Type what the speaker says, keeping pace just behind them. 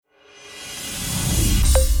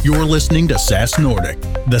You're listening to SaaS Nordic,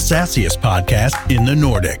 the sassiest podcast in the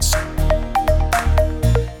Nordics.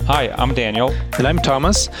 Hi, I'm Daniel. And I'm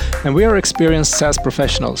Thomas, and we are experienced SaaS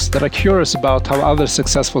professionals that are curious about how other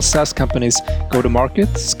successful SaaS companies go to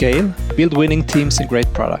market, scale, build winning teams and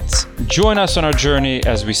great products. Join us on our journey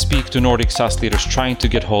as we speak to Nordic SaaS leaders trying to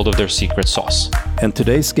get hold of their secret sauce. And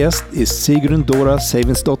today's guest is Sigrun Dora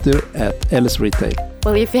Sævindsdottir at LS Retail.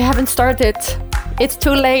 Well, if you haven't started, it's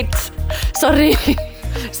too late. Sorry.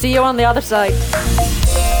 See you on the other side.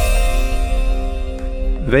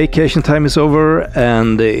 Vacation time is over,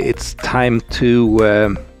 and it's time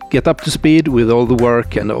to get up to speed with all the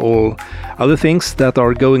work and all other things that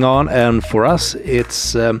are going on. And for us,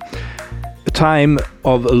 it's a time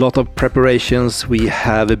of a lot of preparations. We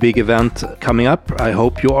have a big event coming up. I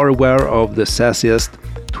hope you are aware of the Sassiest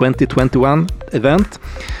 2021 event.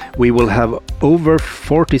 We will have over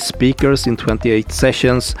 40 speakers in 28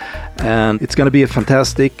 sessions, and it's going to be a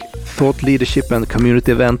fantastic thought leadership and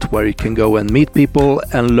community event where you can go and meet people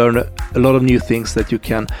and learn a lot of new things that you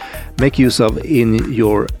can make use of in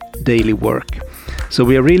your daily work. So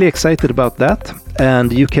we are really excited about that,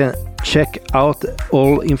 and you can check out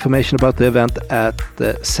all information about the event at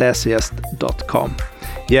sassiest.com.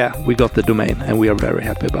 Yeah, we got the domain, and we are very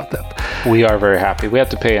happy about that. We are very happy. We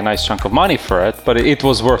had to pay a nice chunk of money for it, but it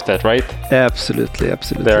was worth it, right? Absolutely.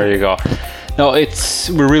 There you go. No,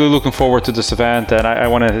 we're really looking forward to this event, and I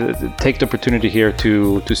want to take the opportunity here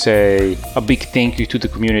to say a big thank you to the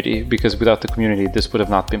community, because without the community, this would have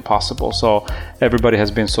not been possible. So everybody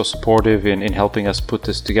has been so supportive in helping us put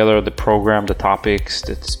this together, the program, the topics,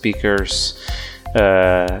 the speakers.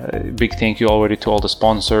 Big thank you already to all the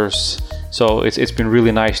sponsors. So it's been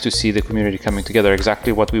really nice to see the community coming together,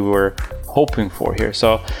 exactly what we were hoping for here.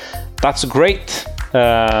 So that's great.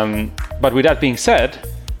 But with that being said,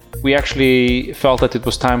 we actually felt that it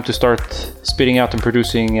was time to start spitting out and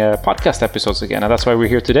producing podcast episodes again. And that's why we're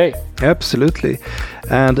here today. Absolutely.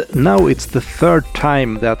 And now it's the third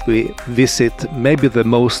time that we visit maybe the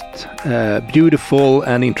most beautiful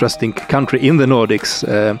and interesting country in the Nordics.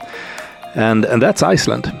 And that's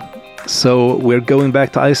Iceland. So we're going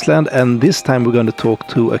back to Iceland, and this time we're going to talk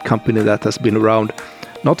to a company that has been around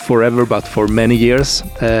not forever but for many years,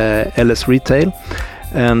 LS Retail,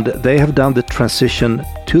 and they have done the transition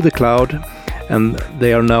to the cloud, and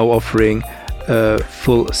they are now offering a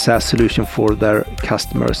full SaaS solution for their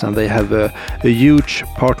customers, and they have a huge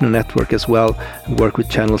partner network as well, and work with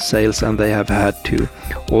channel sales, and they have had to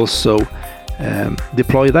also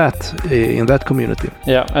deploy that in that community.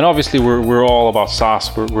 Yeah, and obviously we're all about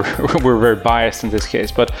SaaS. We're very biased in this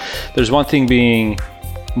case, but there's one thing being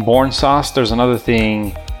born SaaS. There's another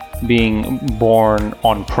thing being born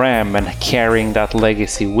on-prem and carrying that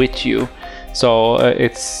legacy with you. So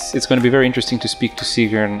it's going to be very interesting to speak to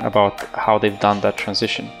Sigrun about how they've done that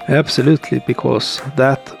transition. Absolutely, because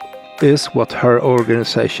that is what her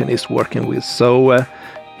organization is working with. So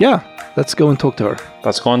yeah, let's go and talk to her.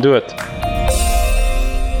 Let's go and do it.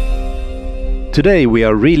 Today we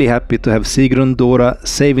are really happy to have Sigrun Dora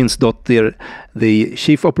Sævindsdottir, the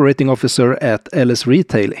Chief Operating Officer at LS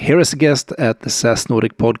Retail, here as a guest at the SaaS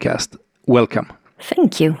Nordic podcast. Welcome.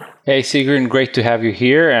 Thank you. Hey Sigrun, great to have you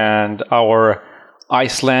here, and our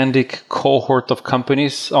Icelandic cohort of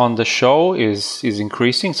companies on the show is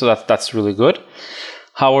increasing, so that's really good.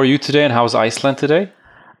 How are you today, and how's Iceland today?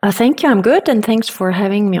 Thank you, I'm good, and thanks for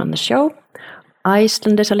having me on the show.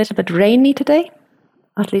 Iceland is a little bit rainy today,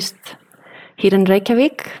 at least here in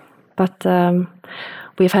Reykjavik, but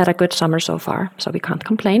we've had a good summer so far, so we can't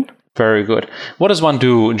complain. Very good. What does one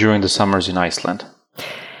do during the summers in Iceland?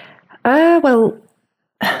 Well,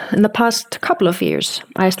 in the past couple of years,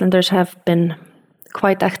 Icelanders have been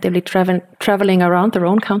quite actively traveling around their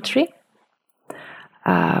own country.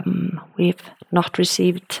 We've not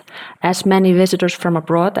received as many visitors from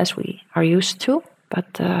abroad as we are used to,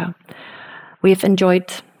 but we've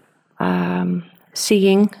enjoyed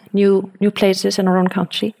seeing new places in our own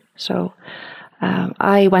country. So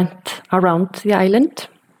I went around the island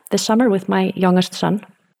this summer with my youngest son.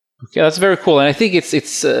 Okay, that's very cool, and I think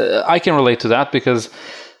it's I can relate to that because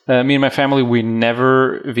me and my family, we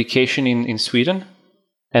never vacation in Sweden,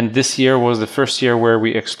 and this year was the first year where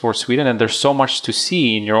we explored Sweden, and there's so much to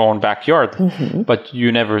see in your own backyard, but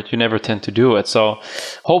you never tend to do it. So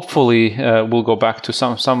hopefully we'll go back to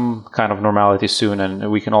some kind of normality soon,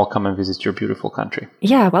 and we can all come and visit your beautiful country.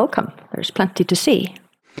 Yeah, welcome. There's plenty to see.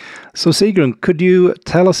 So Sigrun, could you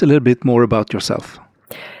tell us a little bit more about yourself?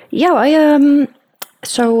 Yeah,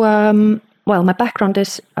 well, my background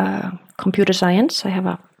is computer science. I have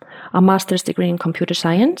a master's degree in computer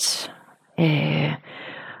science.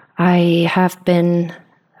 I have been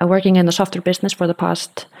working in the software business for the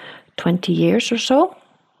past 20 years or so.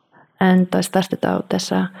 And I started out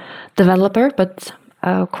as a developer, but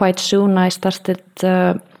quite soon I started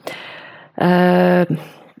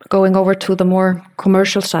going over to the more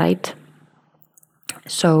commercial side.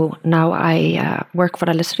 So now I work for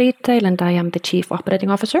LS Retail, and I am the Chief Operating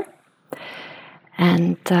Officer.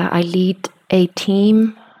 And I lead a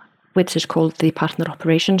team which is called the Partner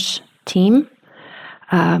Operations Team.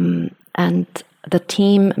 And the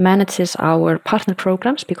team manages our partner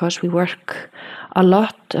programs because we work a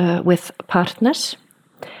lot with partners.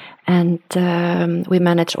 And we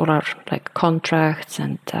manage all our contracts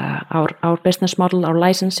and our business model, our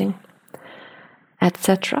licensing,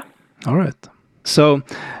 etc. All right. So,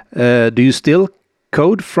 do you still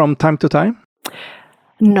code from time to time?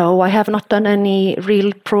 No, I have not done any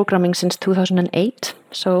real programming since 2008.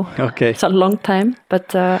 So It's a long time.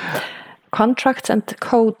 But contracts and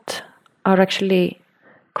code are actually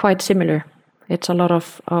quite similar. It's a lot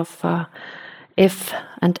of if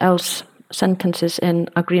and else sentences in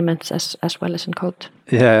agreements as well as in code.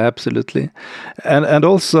 Yeah, absolutely. And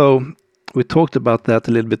also, we talked about that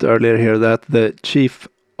a little bit earlier here, that the Chief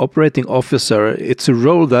Operating Officer, it's a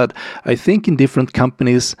role that I think in different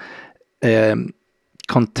companies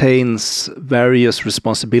contains various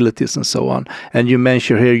responsibilities and so on. And you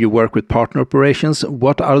mentioned here you work with partner operations.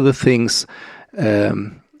 What other things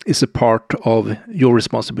is a part of your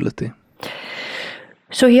responsibility?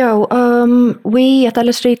 So we at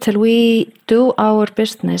LS Retail, we do our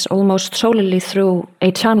business almost solely through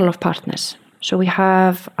a channel of partners. So we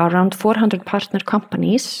have around 400 partner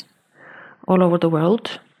companies all over the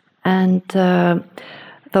world, and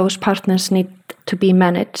those partners need to be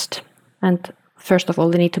managed. And first of all,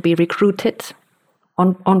 they need to be recruited,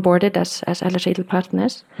 onboarded as LS Retail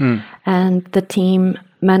partners. And the team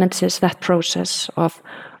manages that process of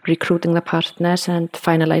recruiting the partners and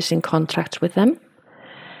finalizing contracts with them.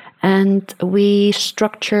 And we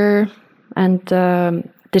structure and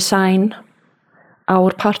design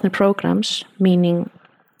our partner programs, meaning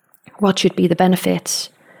what should be the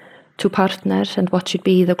benefits to partners and what should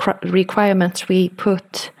be the requirements we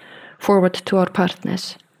put forward to our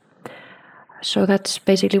partners. So that's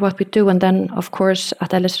basically what we do. And then, of course,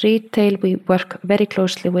 at LS Retail, we work very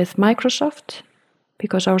closely with Microsoft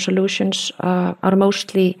because our solutions are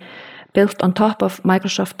mostly built on top of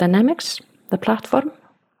Microsoft Dynamics, the platform.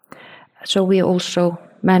 So we also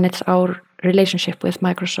manage our relationship with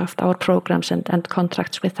Microsoft, our programs and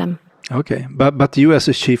contracts with them. Okay, but you as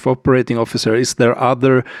a Chief Operating Officer, is there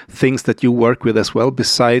other things that you work with as well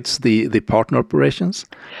besides the partner operations?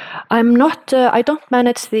 I'm not. I don't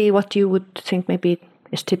manage what you would think maybe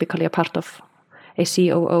is typically a part of a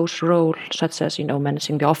COO's role, such as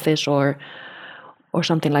managing the office or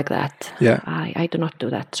something like that. Yeah, I do not do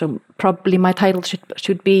that. So probably my title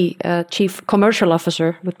should be Chief Commercial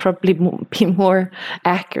Officer, would probably be more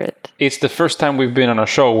accurate. It's the first time we've been on a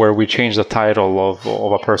show where we change the title of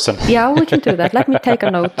a person. Yeah, we can do that. Let me take a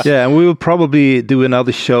note. Yeah, and we will probably do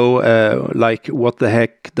another show like what the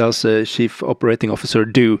heck does a Chief Operating Officer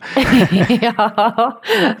do? Yeah,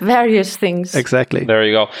 various things. Exactly. There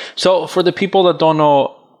you go. So for the people that don't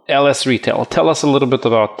know LS Retail, tell us a little bit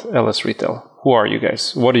about LS Retail. Who are you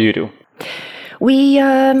guys? What do you do? We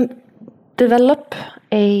develop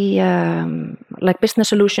business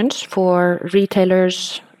solutions for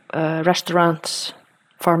retailers, restaurants,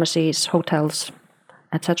 pharmacies, hotels,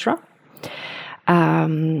 etc.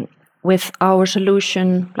 With our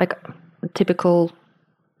solution, typical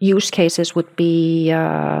use cases would be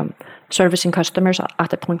servicing customers at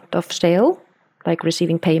the point of sale, like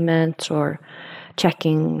receiving payments or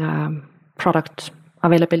checking product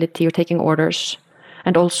availability or taking orders,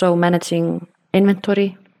 and also managing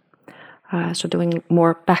inventory, so doing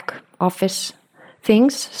more back office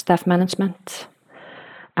things, staff management,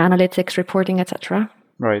 analytics, reporting, etc.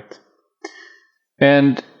 Right.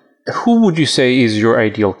 And who would you say is your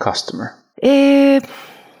ideal customer? The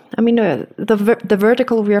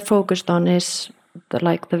vertical we are focused on is the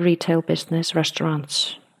retail business,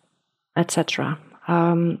 restaurants, etc.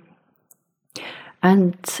 And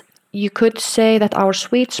you could say that our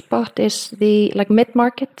sweet spot is the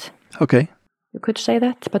mid-market. Okay. You could say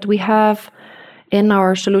that, but we have in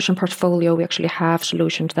our solution portfolio, we actually have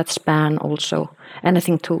solutions that span also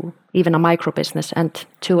anything to even a micro business and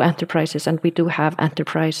to enterprises, and we do have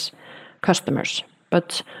enterprise customers.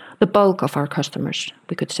 But the bulk of our customers,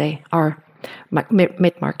 we could say, are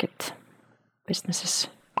mid-market businesses.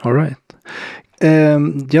 All right.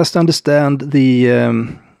 Just understand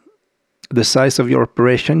the size of your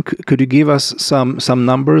operation. Could you give us some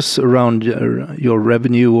numbers around your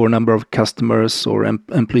revenue or number of customers or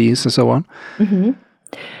employees and so on? Mm-hmm.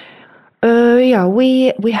 Yeah,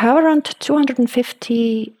 we have around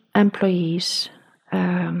 250 employees,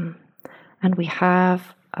 and we have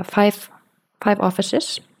five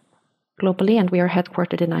offices globally, and we are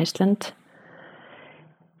headquartered in Iceland.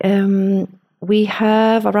 We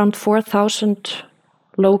have around 4,000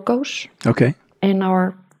 logos in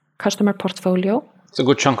our customer portfolio. It's a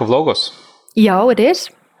good chunk of logos. Yeah, it is.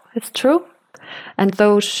 It's true. And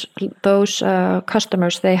those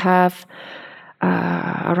customers, they have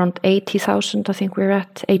around 80,000, I think we're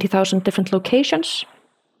at 80,000 different locations.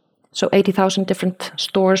 So 80,000 different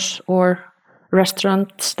stores or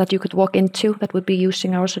restaurants that you could walk into that would be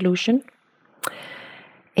using our solution.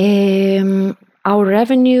 Our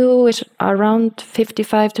revenue is around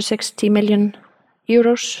 55 to 60 million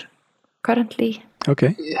euros currently.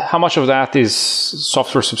 Okay. How much of that is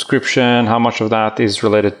software subscription? How much of that is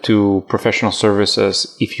related to professional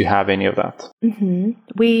services, if you have any of that? Mm-hmm.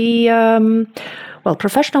 We,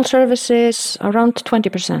 professional services, around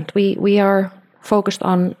 20%. We are focused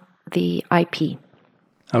on the IP.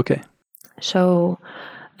 Okay. So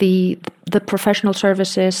the professional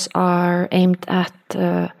services are aimed at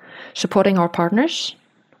supporting our partners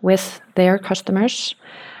with their customers.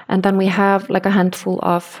 And then we have like a handful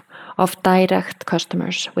of direct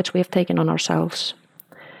customers, which we have taken on ourselves,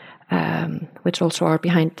 which also are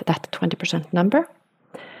behind that 20% number.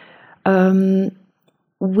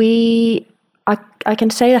 I can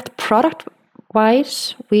say that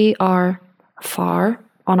product-wise, we are far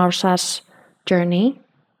on our SaaS journey.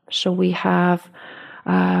 So we have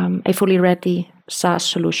a fully ready SaaS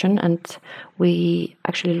solution, and we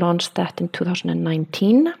actually launched that in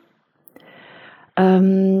 2019.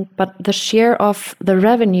 But the share of the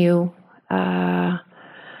revenue, I'm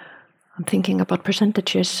thinking about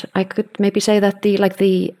percentages. I could maybe say that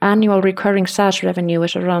the annual recurring SaaS revenue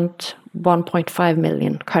is around 1.5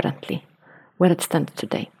 million currently, where it stands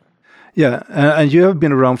today. Yeah, and you have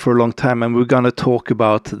been around for a long time, and we're going to talk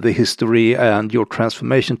about the history and your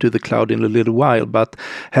transformation to the cloud in a little while. But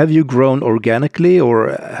have you grown organically, or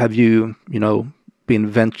have you, been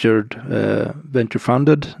venture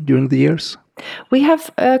funded during the years? We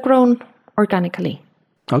have grown organically.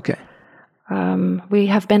 Okay. We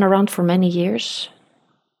have been around for many years,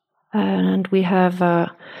 and we have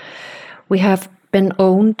been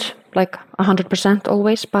owned like 100%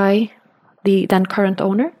 always by the then current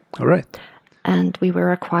owner. All right. And we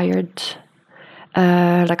were acquired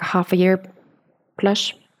like a half a year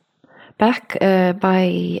plus back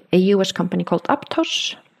by a US company called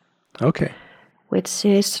Aptos. Okay. Which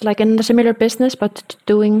is like in a similar business, but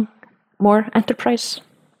doing more enterprise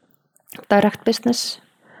direct business,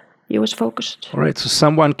 US focused. All right. So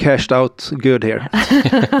someone cashed out good here.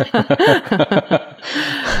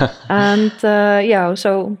 And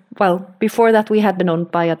before that we had been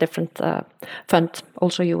owned by a different fund,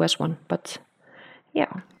 also US one, but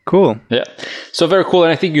yeah. Cool. Yeah. So very cool.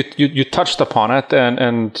 And I think you touched upon it,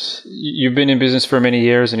 and you've been in business for many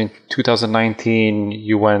years, and in 2019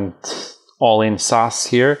 you went all in SaaS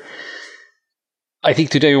here. I think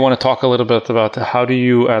today we want to talk a little bit about how do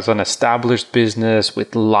you, as an established business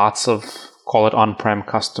with lots of, call it on-prem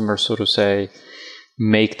customers, so to say,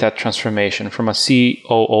 make that transformation from a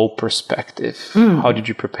COO perspective. How did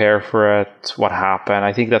you prepare for it? What happened?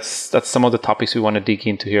 I think that's some of the topics we want to dig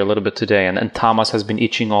into here a little bit today. And Thomas has been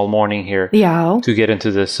itching all morning here to get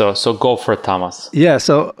into this. So go for it, Thomas. Yeah.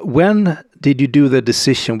 So when did you do the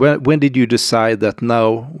decision? When did you decide that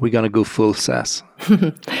now we're going to go full SaaS?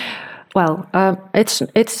 Well, it's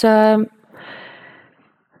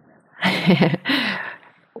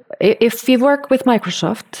if you work with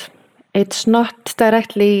Microsoft, it's not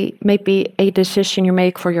directly maybe a decision you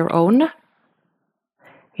make for your own.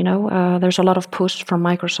 There's a lot of push from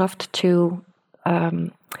Microsoft to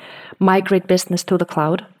migrate business to the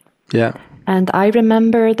cloud. Yeah. And I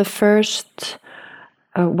remember the first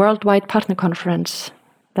worldwide partner conference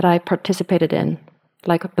that I participated in,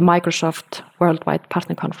 like the Microsoft Worldwide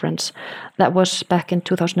Partner Conference. That was back in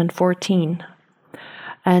 2014.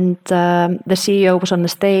 And the CEO was on the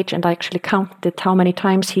stage, and I actually counted how many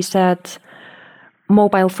times he said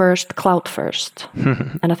mobile first, cloud first.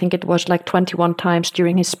 And I think it was like 21 times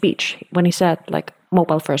during his speech when he said like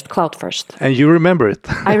mobile first, cloud first. And you remember it?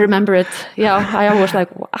 I remember it. Yeah, I was like,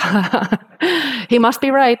 he must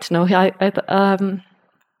be right. No,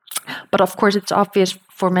 but of course, it's obvious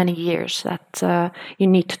for many years that you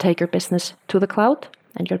need to take your business to the cloud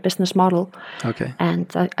and your business model. Okay.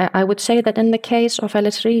 And I would say that in the case of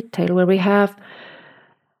LS Retail, where we have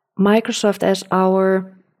Microsoft as our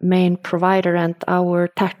main provider and our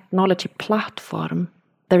technology platform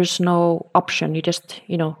there's no option. You just,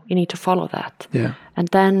 you need to follow that. Yeah. And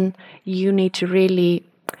then you need to really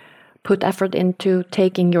put effort into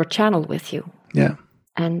taking your channel with you. Yeah.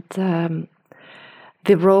 And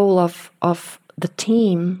the role of the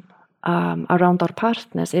team around our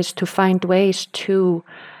partners is to find ways to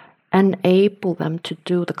enable them to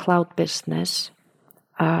do the cloud business,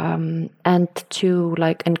 and to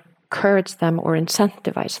encourage them or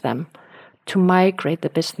incentivize them to migrate the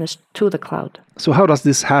business to the cloud. So how does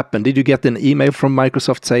this happen? Did you get an email from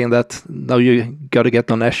Microsoft saying that now you got to get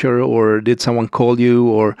on Azure, or did someone call you,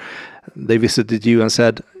 or they visited you and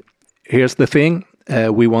said, here's the thing,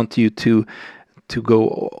 we want you to go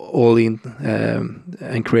all in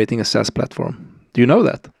and creating a SaaS platform? Do you know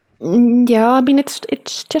that? Yeah, I mean,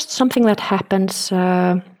 it's just something that happens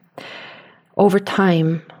over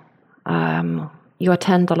time. You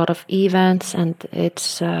attend a lot of events, and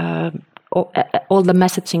it's all the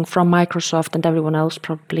messaging from Microsoft and everyone else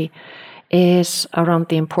probably is around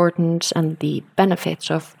the importance and the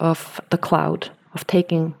benefits of the cloud, of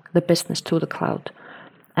taking the business to the cloud.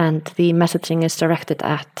 And the messaging is directed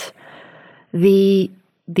at the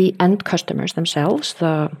end customers themselves,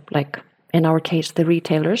 in our case, the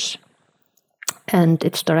retailers, and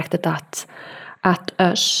it's directed at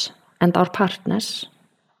us and our partners.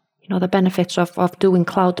 The benefits of doing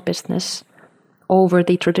cloud business over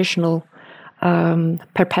the traditional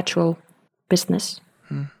perpetual business.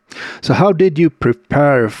 So how did you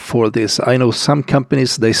prepare for this? I know some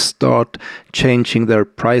companies, they start changing their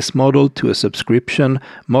price model to a subscription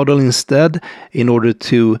model instead, in order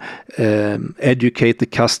to educate the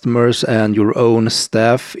customers and your own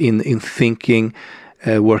staff in thinking,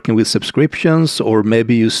 working with subscriptions, or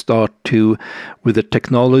maybe you start with the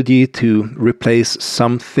technology to replace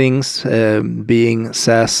some things being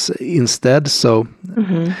SaaS instead. So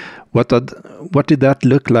what did that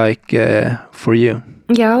look like for you?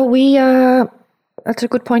 Yeah, that's a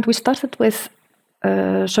good point. We started with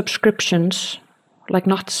subscriptions,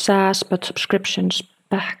 not SaaS, but subscriptions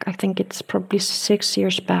back. I think it's probably 6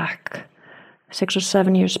 years back, 6 or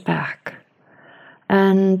 7 years back.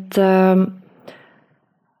 And so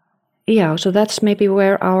that's maybe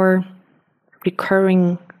where our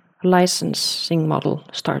recurring licensing model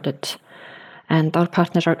started. And our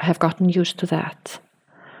partners have gotten used to that.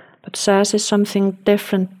 But SaaS is something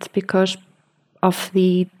different because of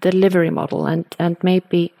the delivery model, and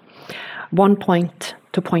maybe one point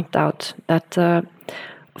to point out that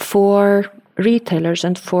for retailers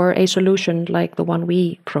and for a solution like the one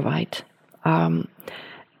we provide,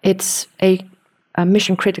 it's a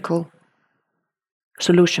mission critical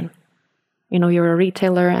solution. You're a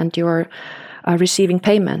retailer and you're receiving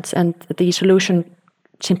payments, and the solution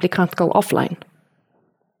simply can't go offline.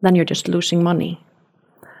 Then you're just losing money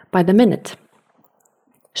by the minute.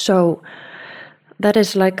 So that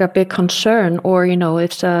is a big concern, or,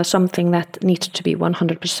 it's something that needs to be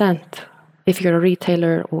 100% if you're a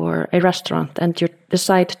retailer or a restaurant and you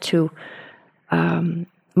decide to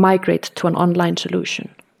migrate to an online solution.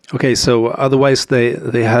 Okay, so otherwise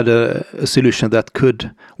they had a solution that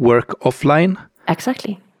could work offline?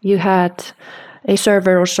 Exactly. You had a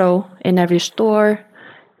server or so in every store.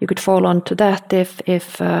 You could fall onto that if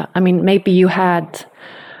maybe you had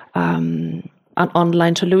an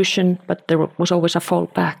online solution, but there was always a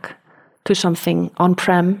fallback to something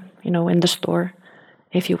on-prem, in the store,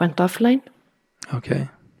 if you went offline. Okay.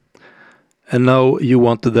 And now you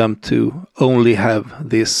wanted them to only have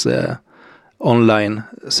this online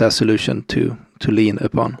SaaS solution to lean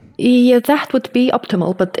upon. Yeah, that would be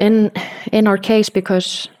optimal, but in our case,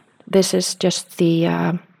 because this is just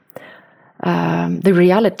the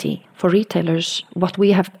reality for retailers, what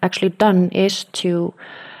we have actually done is to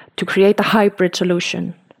create a hybrid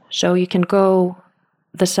solution. So you can go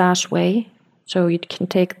the SaaS way. So you can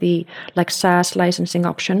take the SaaS licensing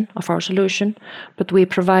option of our solution, but we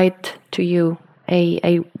provide to you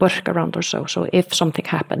a workaround or so. So if something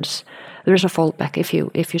happens, there is a fallback if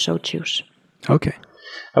you so choose. Okay.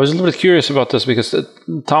 I was a little bit curious about this because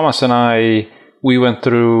Thomas and we went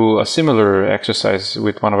through a similar exercise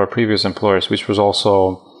with one of our previous employers, which was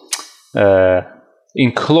also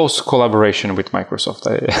in close collaboration with Microsoft.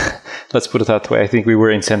 Let's put it that way. I think we were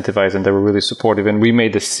incentivized and they were really supportive, and we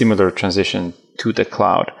made a similar transition to the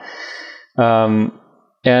cloud.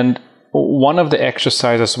 And one of the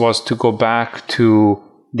exercises was to go back to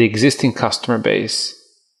the existing customer base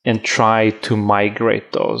and try to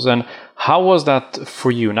migrate those. And how was that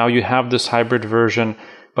for you? Now you have this hybrid version,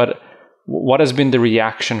 but what has been the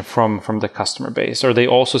reaction from the customer base? Are they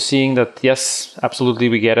also seeing that, yes, absolutely,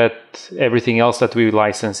 we get it, everything else that we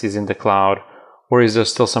license is in the cloud, or is there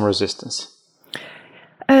still some resistance?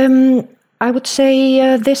 I would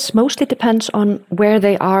say this mostly depends on where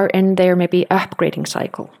they are in their maybe upgrading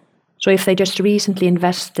cycle. So if they just recently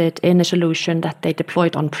invested in a solution that they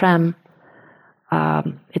deployed on-prem,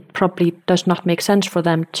 it probably does not make sense for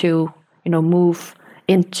them to, move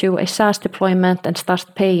into a SaaS deployment and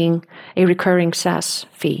start paying a recurring SaaS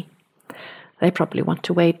fee. They probably want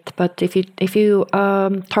to wait. But if you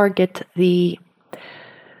target the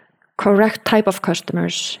correct type of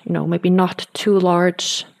customers, maybe not too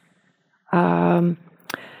large,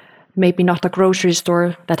 maybe not a grocery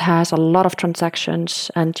store that has a lot of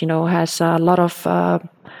transactions and has a lot of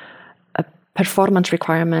performance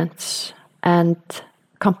requirements, and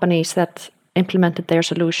companies that implemented their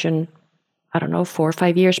solution, 4 or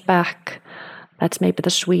 5 years back, that's maybe the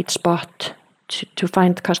sweet spot to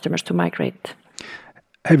find customers to migrate.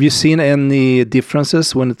 Have you seen any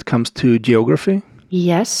differences when it comes to geography?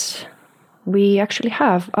 Yes, we actually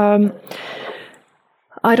have.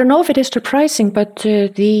 I don't know if it is surprising, but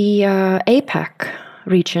the APAC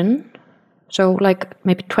region, so like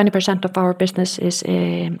maybe 20% of our business is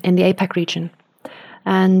in the APAC region.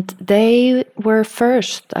 And they were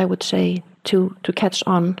first, I would say, to catch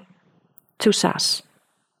on to SaaS.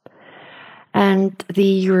 And the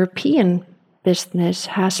European business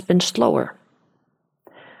has been slower.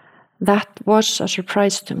 That was a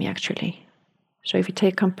surprise to me, actually. So if you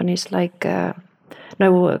take companies like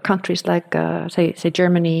countries like say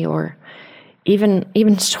Germany or even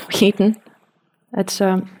Sweden, it's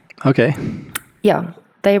okay. Yeah,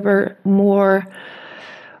 they were more.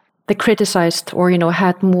 They criticized or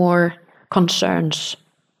had more concerns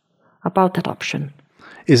about that option.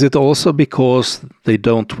 Is it also because they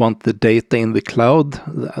don't want the data in the cloud?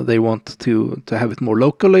 They want to have it more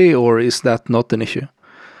locally, or is that not an issue?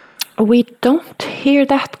 We don't hear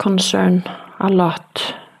that concern a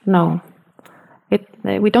lot. No.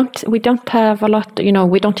 We don't have a lot,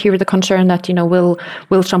 we don't hear the concern that,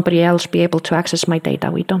 will somebody else be able to access my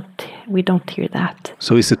data? We don't hear that.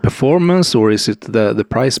 So is it performance, or is it the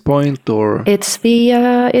price point, or? It's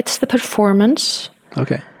the performance.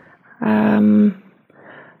 Okay.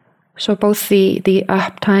 So both the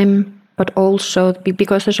uptime, but also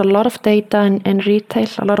because there's a lot of data in retail,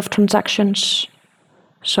 a lot of transactions.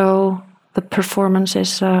 So the performance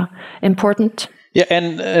is important. Yeah,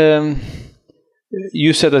 and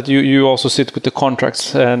you said that you also sit with the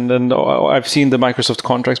contracts, and I've seen the Microsoft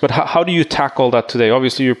contracts, but how do you tackle that today?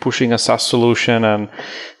 Obviously, you're pushing a SaaS solution, and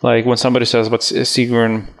like when somebody says, but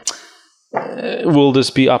Sigrun, will this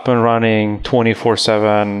be up and running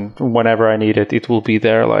 24/7 whenever I need it? It will be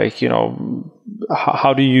there. Like,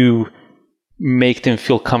 how do you make them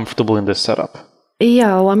feel comfortable in this setup?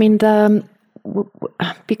 Yeah, I mean,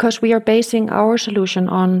 because we are basing our solution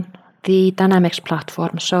on the Dynamics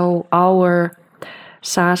platform, so our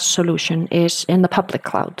SaaS solution is in the public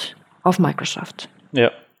cloud of Microsoft. Yeah.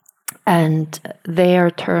 And their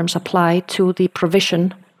terms apply to the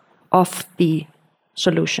provision of the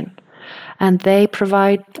solution. And they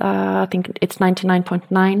provide, I think it's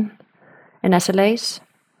 99.9 in SLAs.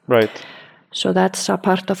 Right. So that's a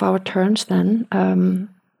part of our terms then.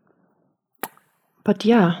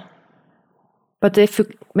 But if you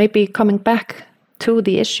maybe coming back to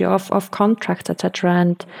the issue of contracts,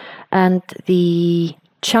 etc., and the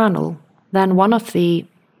channel, then one of the,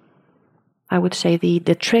 I would say,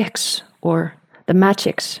 the tricks or the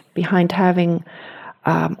magics behind having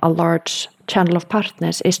a large channel of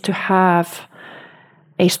partners is to have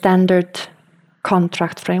a standard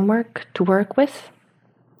contract framework to work with.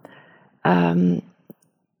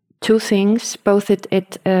 Two things: both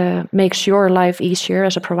it makes your life easier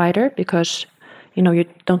as a provider, because you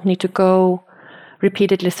don't need to go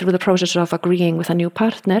repeatedly through the process of agreeing with a new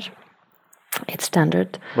partner. It's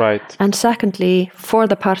standard. Right. And secondly, for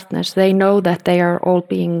the partners, they know that they are all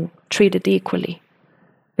being treated equally.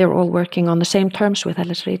 They're all working on the same terms with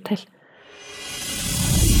LS Retail.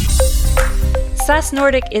 SaaS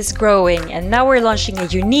Nordic is growing, and now we're launching a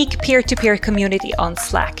unique peer-to-peer community on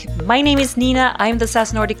Slack. My name is Nina, I'm the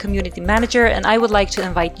SaaS Nordic community manager, and I would like to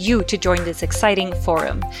invite you to join this exciting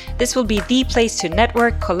forum. This will be the place to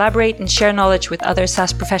network, collaborate, and share knowledge with other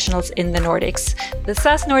SaaS professionals in the Nordics. The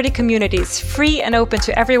SaaS Nordic community is free and open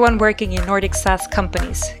to everyone working in Nordic SaaS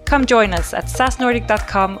companies. Come join us at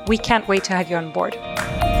saasnordic.com. We can't wait to have you on board.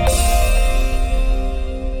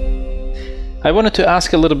 I wanted to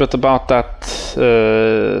ask a little bit about that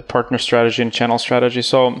partner strategy and channel strategy.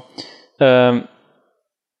 So,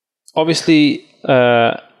 obviously,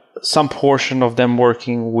 some portion of them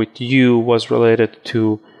working with you was related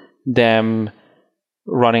to them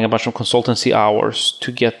running a bunch of consultancy hours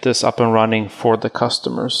to get this up and running for the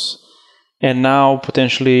customers. and now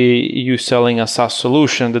potentially you selling a SaaS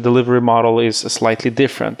solution, the delivery model is slightly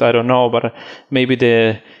different. I don't know, but maybe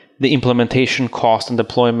the implementation cost and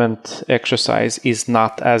deployment exercise is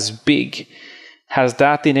not as big. Has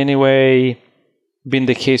that in any way been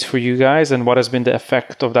the case for you guys, and what has been the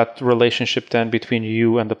effect of that relationship then between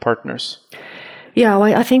you and the partners? Yeah,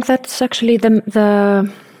 well, I think that's actually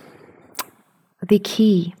the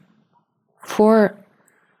key for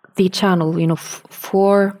the channel,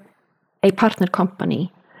 for a partner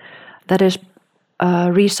company that is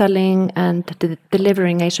reselling and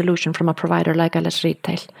delivering a solution from a provider like LS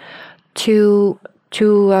Retail to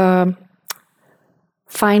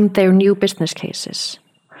find their new business cases.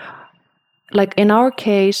 Like in our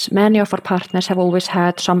case, many of our partners have always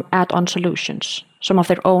had some add-on solutions, some of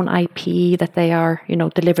their own IP that they are,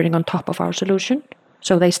 delivering on top of our solution.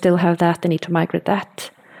 So they still have that. They need to migrate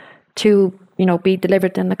that to, be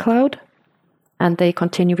delivered in the cloud, and they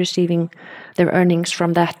continue receiving their earnings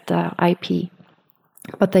from that IP.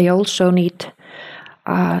 But they also need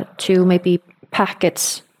to maybe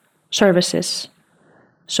package services.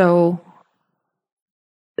 So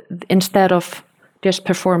instead of just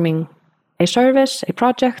performing a service, a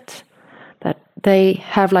project, that they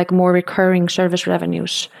have like more recurring service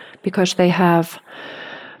revenues because they have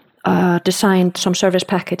designed some service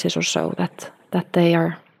packages or so that they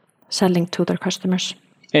are selling to their customers.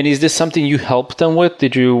 And is this something you helped them with?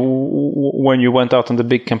 Did you, when you went out on the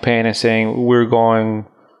big campaign and saying, we're going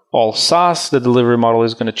all SaaS, the delivery model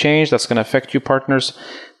is going to change, that's going to affect you partners,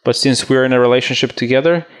 but since we're in a relationship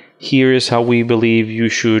together, here is how we believe you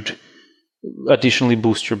should additionally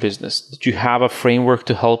boost your business? Did you have a framework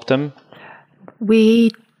to help them?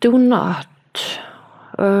 We do not.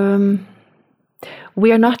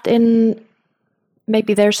 We are not in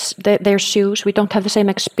maybe their shoes. We don't have the same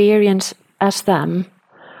experience as them,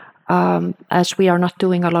 as we are not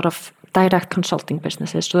doing a lot of direct consulting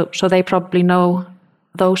businesses. So they probably know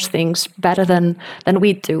those things better than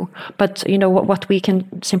we do. But what we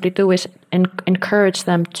can simply do is encourage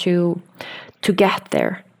them to get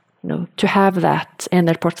there, to have that in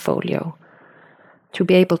their portfolio, to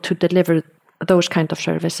be able to deliver those kind of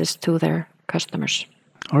services to their customers.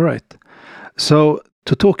 All right. So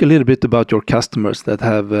to talk a little bit about your customers that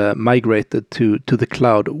have migrated to the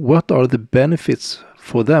cloud, what are the benefits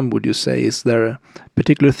for them, would you say? Is there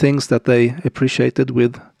particular things that they appreciated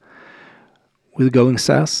with going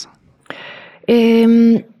SaaS?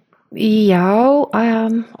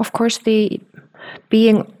 Of course, the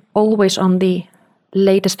being always on the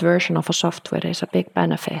latest version of a software is a big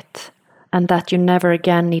benefit, and that you never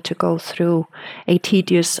again need to go through a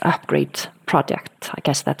tedious upgrade project. I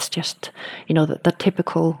guess that's just, the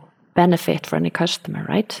typical benefit for any customer,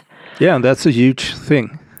 right? Yeah, and that's a huge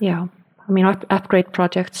thing. Yeah. I mean, upgrade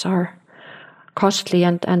projects are costly,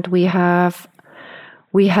 and we have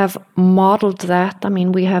modeled that. I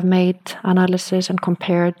mean, we have made analysis and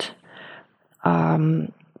compared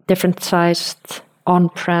different sized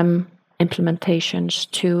on-prem implementations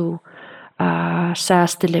to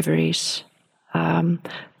SaaS deliveries,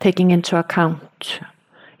 taking into account,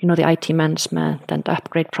 the IT management and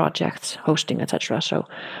upgrade projects, hosting, etc. So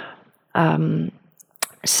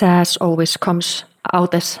SaaS always comes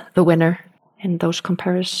out as the winner in those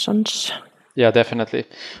comparisons. Yeah, definitely.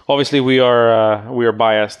 Obviously, we are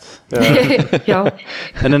biased. Yeah.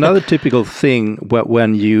 And another typical thing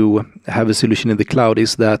when you have a solution in the cloud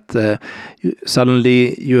is that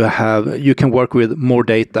suddenly you can work with more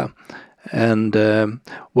data. And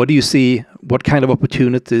what do you see? What kind of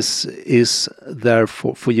opportunities is there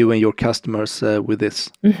for you and your customers with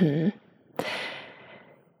this? Mm-hmm.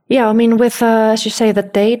 Yeah, I mean, with as you say, the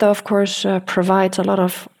data, of course, provides a lot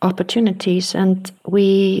of opportunities, and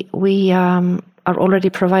we are already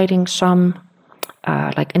providing some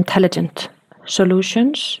like intelligent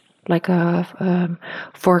solutions, like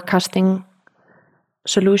forecasting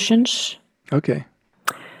solutions. Okay.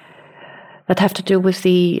 That have to do with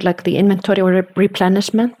the inventory or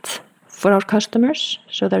replenishment for our customers.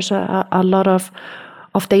 So there's a lot of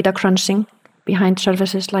data crunching behind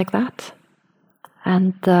services like that.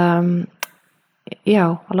 And a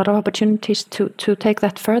lot of opportunities to take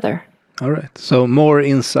that further. All right. So more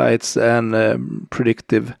insights and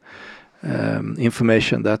predictive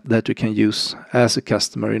information that you can use as a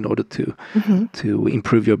customer in order to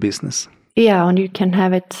improve your business. Yeah, and you can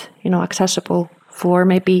have it, accessible for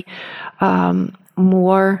maybe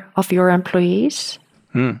more of your employees.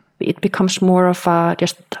 It becomes more of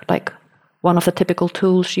just like one of the typical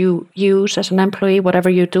tools you use as an employee,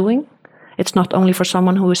 whatever you're doing. It's not only for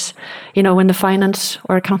someone who is, in the finance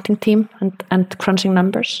or accounting team and crunching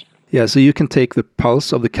numbers. Yeah, so you can take the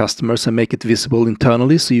pulse of the customers and make it visible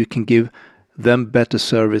internally, so you can give them better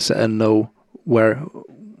service and know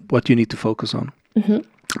what you need to focus on.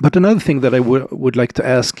 But another thing that I would like to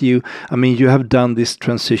ask you, I mean, you have done this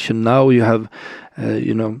transition now. You have,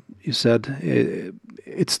 you said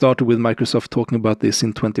it started with Microsoft talking about this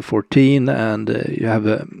in 2014, and you have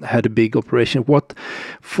had a big operation. What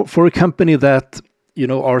for a company that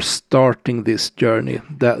are starting this journey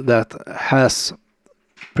that has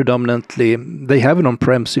predominantly, they have an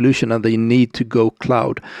on-prem solution and they need to go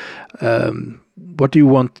cloud. What do you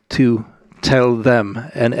want to tell them,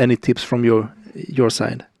 and any tips from your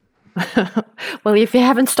side? Well, if you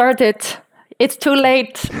haven't started, it's too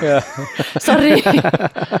late. Yeah. Sorry.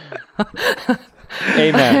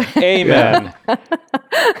 Amen. Amen.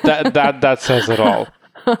 That says it all.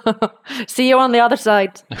 See you on the other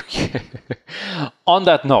side. Okay. On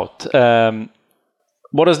that note,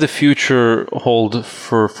 what does the future hold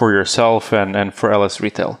for yourself and for LS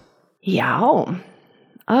Retail? Yeah,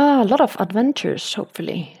 a lot of adventures,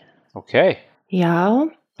 hopefully. Okay. Yeah.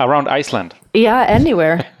 Around Iceland? Yeah,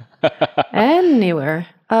 anywhere. Anywhere.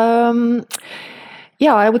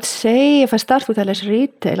 I would say if I start with LS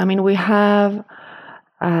Retail, I mean, we have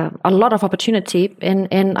a lot of opportunity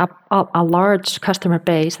in a large customer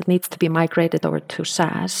base that needs to be migrated over to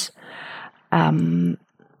SaaS.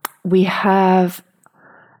 We have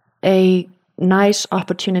a nice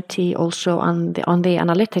opportunity also on the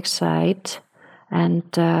analytics side, and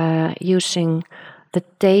using the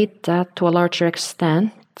data to a larger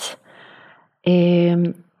extent,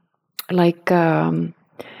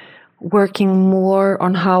 working more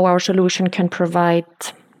on how our solution can provide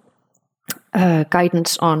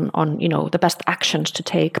guidance on the best actions to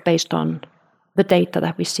take based on the data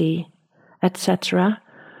that we see, etc.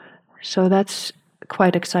 So that's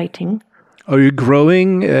quite exciting. Are you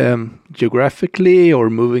growing geographically or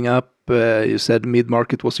moving up? You said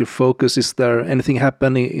mid-market was your focus. Is there anything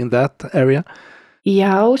happening in that area?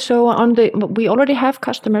 Yeah, so we already have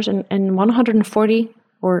customers in 140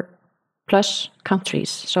 or plus countries.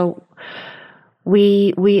 So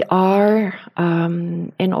we are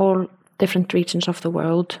in all different regions of the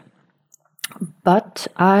world. But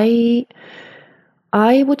I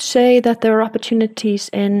would say that there are opportunities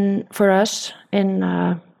for us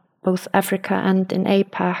in both Africa and in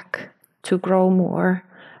APAC to grow more.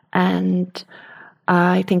 And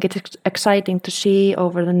I think it's exciting to see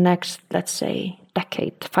over the next, let's say,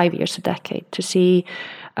 decade, 5 years, a decade, to see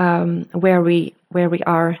where we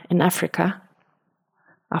are in Africa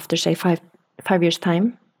after, say, five years'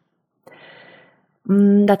 time.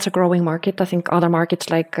 That's a growing market. I think other markets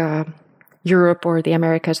like Europe or the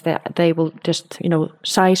Americas, they will just,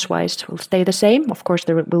 size-wise will stay the same. Of course,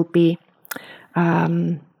 there will be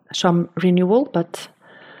some renewal, but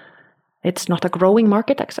it's not a growing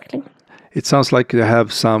market exactly. It sounds like you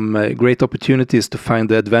have some great opportunities to find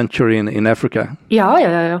the adventure in Africa.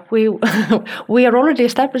 Yeah. We are already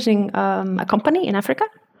establishing a company in Africa.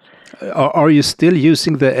 Are you still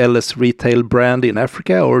using the LS Retail brand in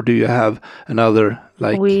Africa, or do you have another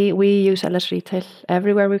We use LS Retail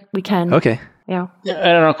everywhere we can. Okay. Yeah.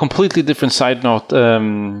 And on a completely different side note,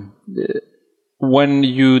 when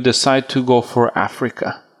you decide to go for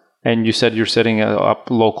Africa, and you said you're setting up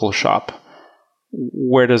local shop,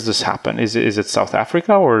 where does this happen? Is it South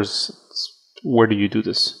Africa, or where do you do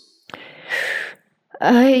this?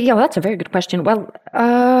 Yeah, that's a very good question. Well,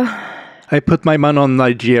 I put my money on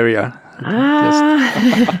Nigeria.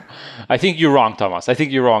 I think you're wrong, Thomas. I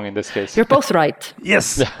think you're wrong in this case. You're both right.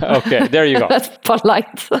 Yes. Okay, there you go. That's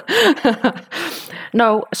polite.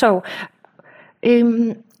 No, so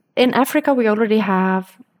in Africa we already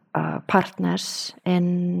have partners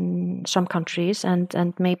in some countries,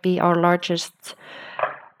 and maybe our largest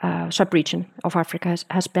sub-region of Africa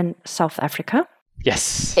has been South Africa.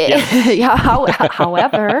 Yes. Yeah.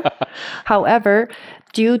 However,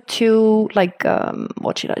 due to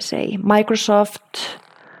what should I say, Microsoft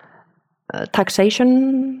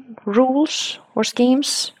taxation rules or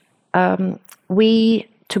schemes, we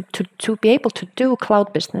to be able to do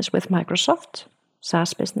cloud business with Microsoft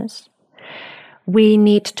SaaS business, we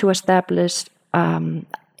need to establish a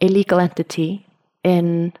legal entity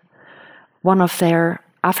in one of their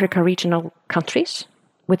Africa regional countries,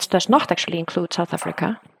 which does not actually include South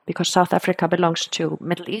Africa, because South Africa belongs to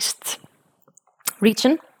Middle East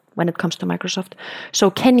region when it comes to Microsoft.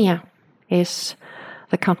 So Kenya is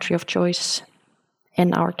the country of choice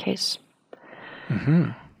in our case,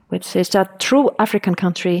 which is a true African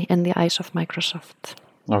country in the eyes of Microsoft.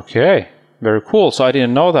 Okay, very cool. So I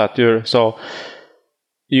didn't know that. So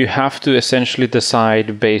you have to essentially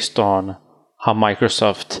decide based on how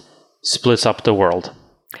Microsoft splits up the world.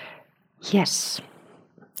 Yes.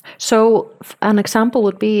 So an example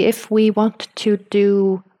would be if we want to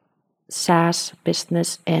do SaaS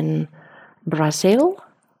business in Brazil,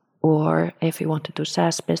 or if we want to do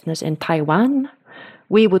SaaS business in Taiwan,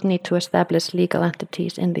 we would need to establish legal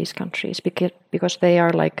entities in these countries because they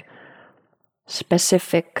are like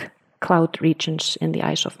specific cloud regions in the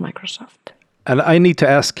eyes of Microsoft. And I need to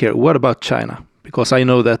ask here, what about China? Because I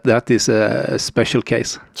know that is a special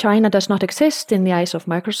case. China does not exist in the eyes of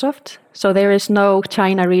Microsoft, so there is no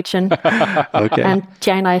China region. Okay. And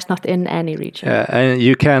China is not in any region. And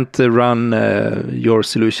you can't run your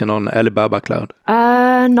solution on Alibaba Cloud?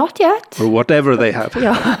 Not yet. Or whatever they have.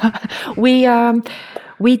 Yeah.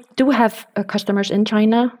 We do have customers in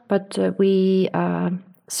China, but we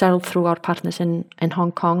sell through our partners in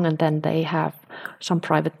Hong Kong, and then they have some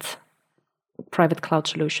private cloud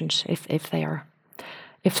solutions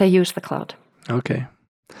if they use the cloud. Okay.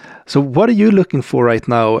 So what are you looking for right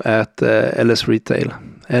now at LS Retail?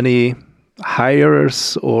 Any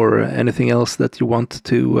hires or anything else that you want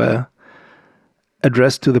to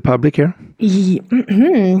address to the public here?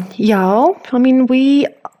 Yeah, I mean, we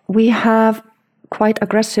have quite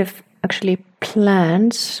aggressive, actually,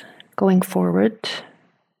 plans going forward.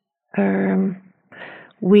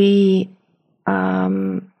 We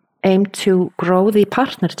aim to grow the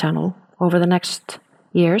partner channel over the next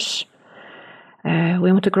years.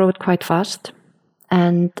 We want to grow it quite fast.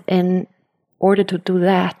 And in order to do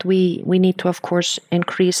that, we need to, of course,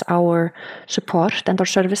 increase our support and our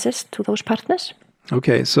services to those partners.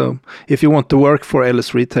 Okay, so if you want to work for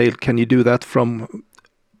LS Retail, can you do that from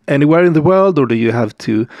anywhere in the world, or do you have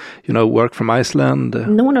to, work from Iceland?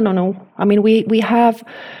 No. I mean, we have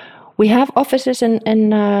offices in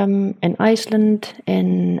Iceland,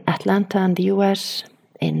 in Atlanta, in the US,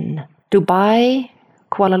 in Dubai,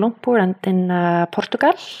 Kuala Lumpur, and in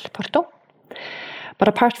Porto. But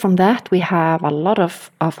apart from that, we have a lot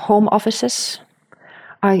of home offices.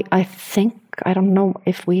 I think, I don't know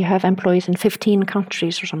if we have employees in 15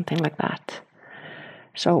 countries or something like that.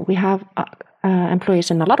 So we have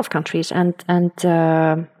employees in a lot of countries, and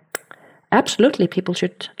absolutely people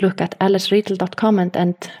should look at lsretail.com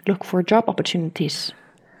and look for job opportunities.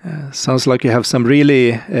 Sounds like you have some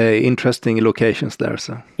really interesting locations there.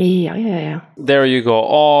 So yeah. There you go.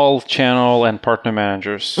 All channel and partner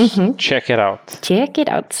managers. Mm-hmm. Check it out. Check it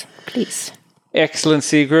out, please. Excellent,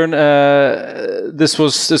 Sigrun. This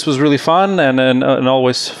was really fun and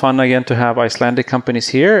always fun again to have Icelandic companies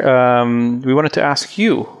here. We wanted to ask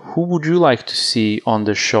you, who would you like to see on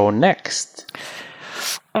the show next?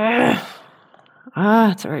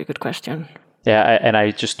 That's a very good question. Yeah, and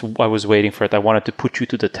I was waiting for it. I wanted to put you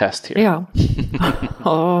to the test here. Yeah.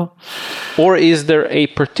 Oh. Or is there a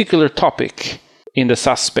particular topic in the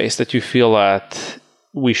SaaS space that you feel that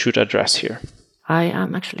we should address here? I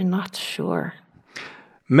am actually not sure.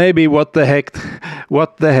 Maybe what the heck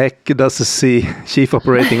does the Chief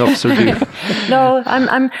Operating Officer do? No,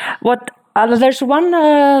 there's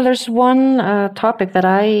one topic that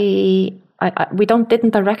we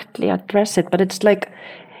didn't directly address it, but it's like,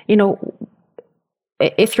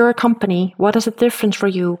 if you're a company, what is the difference for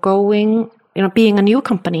you being a new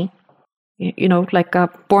company, like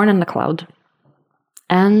born in the cloud,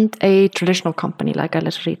 and a traditional company like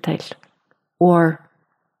LS Retail, or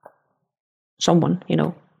someone,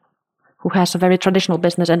 who has a very traditional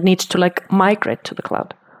business and needs to migrate to the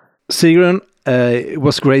cloud? Sigrun, it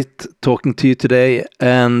was great talking to you today,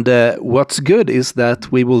 and what's good is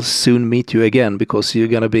that we will soon meet you again, because you're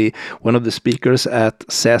going to be one of the speakers at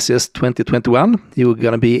SaaSiest 2021. You're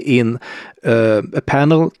going to be in a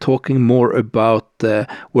panel talking more about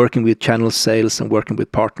working with channel sales and working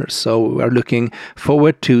with partners. So we are looking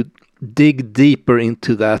forward to dig deeper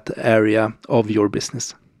into that area of your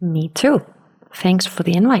business. Me too. Thanks for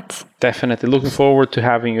the invite. Definitely looking forward to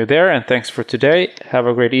having you there, and thanks for today. Have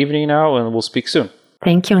a great evening now, and we'll speak soon.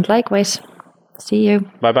 Thank you, and likewise. See you.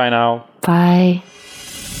 Bye-bye now. Bye.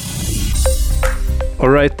 All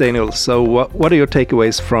right, Daniel. So what are your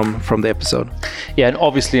takeaways from the episode? Yeah, and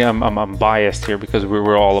obviously I'm biased here because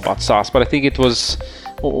we're all about SaaS, but I think it was,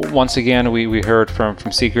 once again, we heard from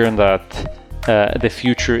Sigrun that the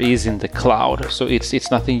future is in the cloud. So it's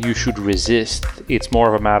nothing you should resist. It's more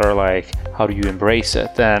of a matter like, how do you embrace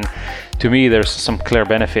it? And to me, there's some clear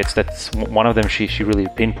benefits. That's one of them she really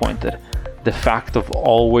pinpointed. The fact of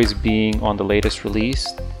always being on the latest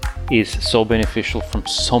release is so beneficial from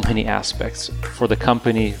so many aspects, for the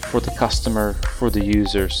company, for the customer, for the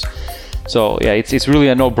users. So yeah, it's really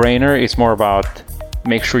a no-brainer. It's more about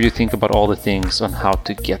make sure you think about all the things on how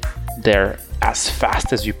to get there as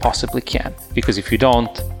fast as you possibly can, because if you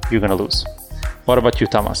don't, you're gonna lose. What about you,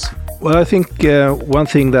 Thomas? Well, I think one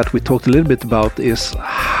thing that we talked a little bit about is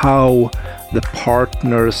how the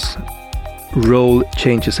partner's role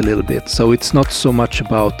changes a little bit. So it's not so much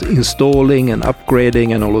about installing and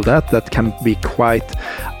upgrading and all of that. That can be quite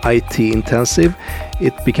IT intensive.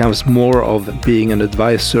 It becomes more of being an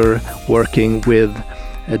advisor, working with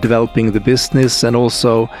developing the business, and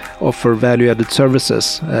also offer value-added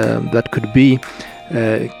services that could be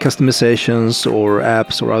customizations or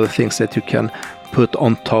apps or other things that you can put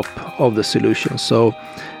on top of the solution. So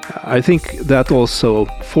I think that also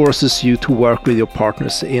forces you to work with your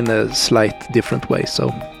partners in a slight different way.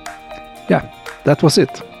 So yeah, that was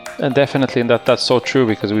it. And definitely, and that's so true,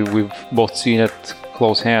 because we've both seen it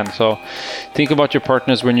close hand. So think about your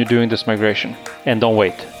partners when you're doing this migration, and don't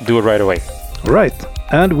wait. Do it right away. All right.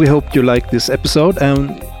 And we hope you like this episode,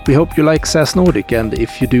 and we hope you like SaaS Nordic. And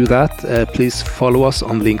if you do that, please follow us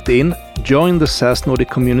on LinkedIn, join the SaaS Nordic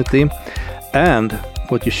community, and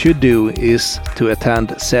what you should do is to attend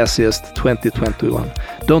SaaSiest 2021.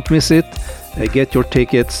 Don't miss it. Get your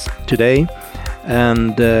tickets today,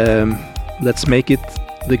 and let's make it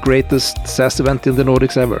the greatest SaaS event in the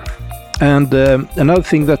Nordics ever. And another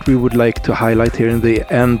thing that we would like to highlight here in the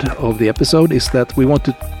end of the episode is that we want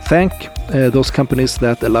to thank those companies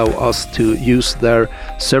that allow us to use their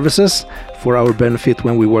services for our benefit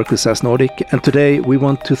when we work with SaaS Nordic. And today we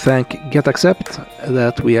want to thank GetAccept,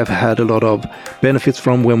 that we have had a lot of benefits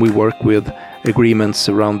from when we work with agreements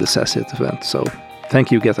around the SaaSiest event. So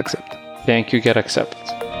thank you, GetAccept. Thank you,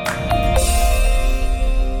 GetAccept.